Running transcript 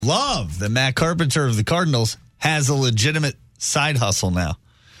love that Matt Carpenter of the Cardinals has a legitimate side hustle now.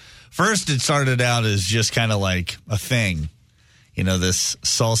 First, it started out as just kind of like a thing. You know, this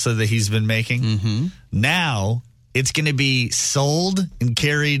salsa that he's been making. Mm-hmm. Now, it's going to be sold and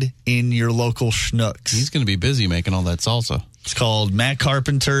carried in your local Schnucks. He's going to be busy making all that salsa. It's called Matt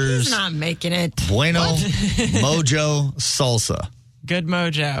Carpenter's He's not making it. Bueno Mojo Salsa. Good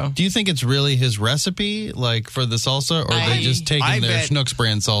mojo. Do you think it's really his recipe, like for the salsa, or are they just taking their Schnucks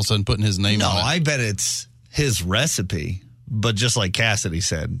brand salsa and putting his name on it? No, I bet it's his recipe. But just like Cassidy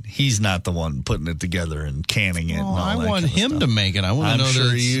said, he's not the one putting it together and canning it. I want him to make it. I want to know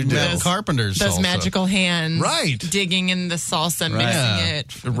that it's Matt Carpenter's those salsa. magical hands, right? Digging in the salsa, mixing it.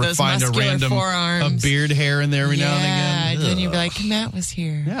 Those Find muscular a random forearms. a beard hair in there every now and again. Yeah, then you'd be like, Matt was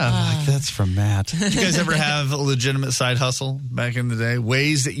here. Yeah, like that's from Matt. You guys ever have a legitimate side hustle back in the day?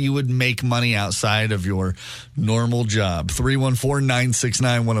 Ways that you would make money outside of your normal job.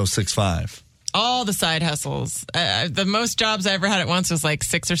 314-969-1065. All the side hustles. The most jobs I ever had at once was like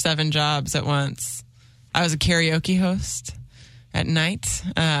 6 or 7 jobs at once. I was a karaoke host at night.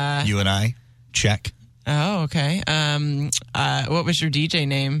 You and I? Check. Oh, okay. What was your DJ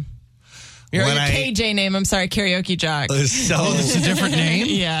name? Your KJ name. I'm sorry, karaoke jock. So it's a different name.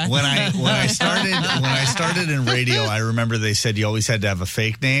 Yeah. When I started in radio, I remember they said you always had to have a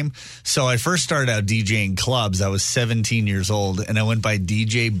fake name. So I first started out DJing clubs. I was 17 years old, and I went by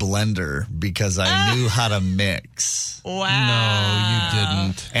DJ Blender because I knew how to mix. Wow. No, you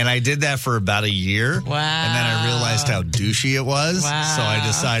didn't. And I did that for about a year. Wow. And then I realized how douchey it was. Wow. So I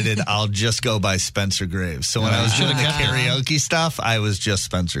decided I'll just go by Spencer Graves. So when I was doing the karaoke stuff, I was just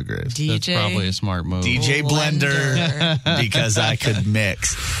Spencer Graves. That's probably a smart move. DJ Blender because I could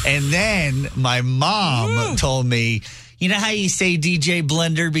mix. And then my mom told me, you know how you say DJ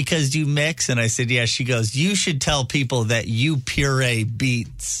Blender because you mix? And I said, yeah. She goes, you should tell people that you puree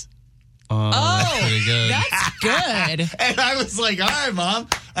beats. That's pretty good. That's good. And I was like, all right, Mom,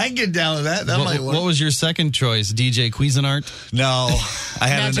 I can get down with that. That might work. What was your second choice? DJ Cuisinart? No. I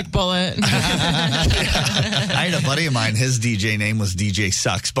had Magic Bullet. I had a buddy of mine. His DJ name was DJ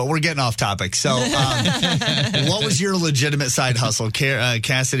Sucks, but we're getting off topic. So what was your legitimate side hustle?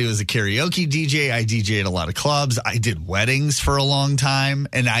 Cassidy was a karaoke DJ. I DJ'd a lot of clubs. I did weddings for a long time,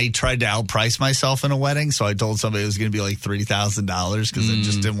 and I tried to outprice myself in a wedding. So I told somebody it was going to be like $3,000 because I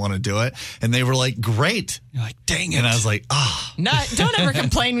just didn't want to do it. And they were like, great. You're like, dang it. And I was like, oh. Don't ever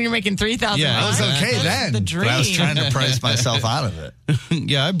complain when you're making $3,000. Yeah, I was okay then. The dream. But I was trying to price myself out of it.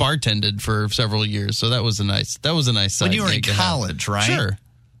 Yeah, I bartended for several years, so that was a nice side When you were in gig to have. college, right? Sure.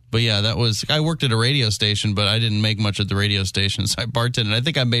 But yeah, I worked at a radio station, but I didn't make much at the radio station, so I bartended. I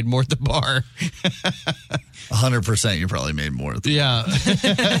think I made more at the bar. 100% you probably made more. Yeah.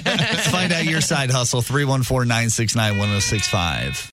 Let's find out your side hustle, 314-969-1065.